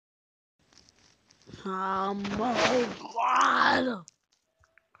Oh my god!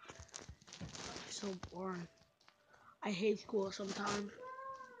 So boring. I hate school sometimes.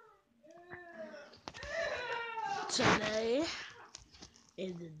 Today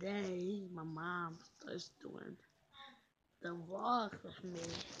is the day my mom starts doing the vlog with me.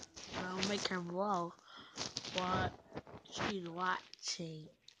 I'll make her vlog what she's watching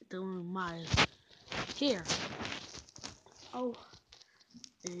doing my here. Oh,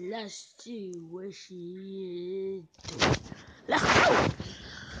 let's see what she is doing. Let's go!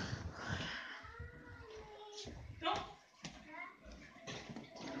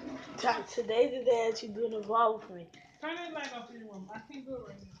 Today's the day that she's doing the vlog with me. Turn that light off in your room. I can't do it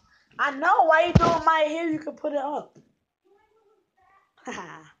right now. I know. Why you doing my hair? You can put it up.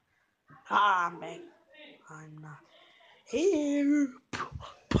 Man. I'm not here.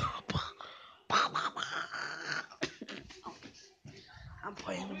 I'm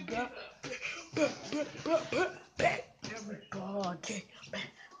playing the girl. Everybody.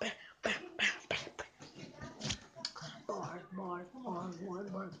 Bars.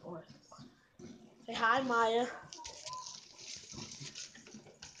 Say hi, Maya.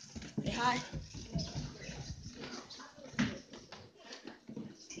 Say hi.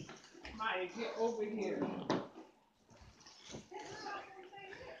 Maya, get over here.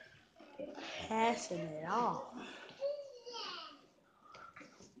 Passing it off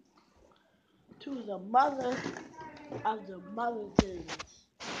to the mother of the mother kids.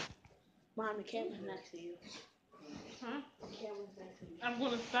 Mom, the camera's next to you. Huh? The camera's next to you. I'm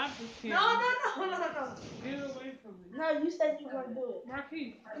going to stop this camera. No. Get it away from me. No, you said you were going to do it.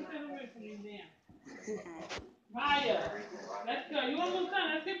 Marquise, get that away from me now. Maya, let's go. You want to move on?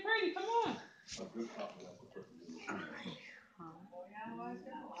 Let's get pretty. Come on.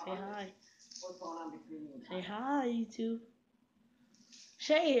 Say hi. Say hi, you two.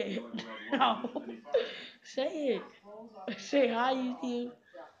 Say it. No. Say it. Say hi, you two.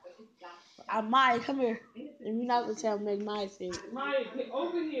 Maya, come here. If you're not going to tell me, Maya say it. Maya, get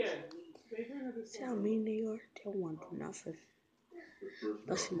over here. See how mean they are? They don't want to do nothing.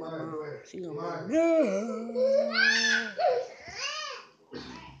 Let's see my mom. She gonna be no.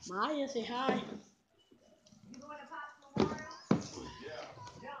 Maya, say hi.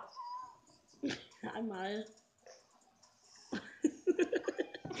 Hi, Maya.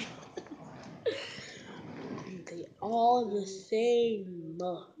 They all the same.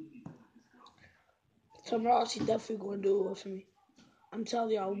 Tomorrow she definitely gonna do it with me. I'm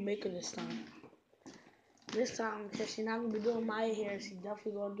telling you, I'll make her this time. This time, because she's not gonna be doing my hair, she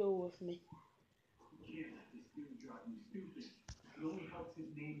definitely gonna do it with me.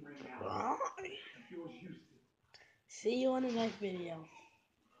 Bye. See you in the next video.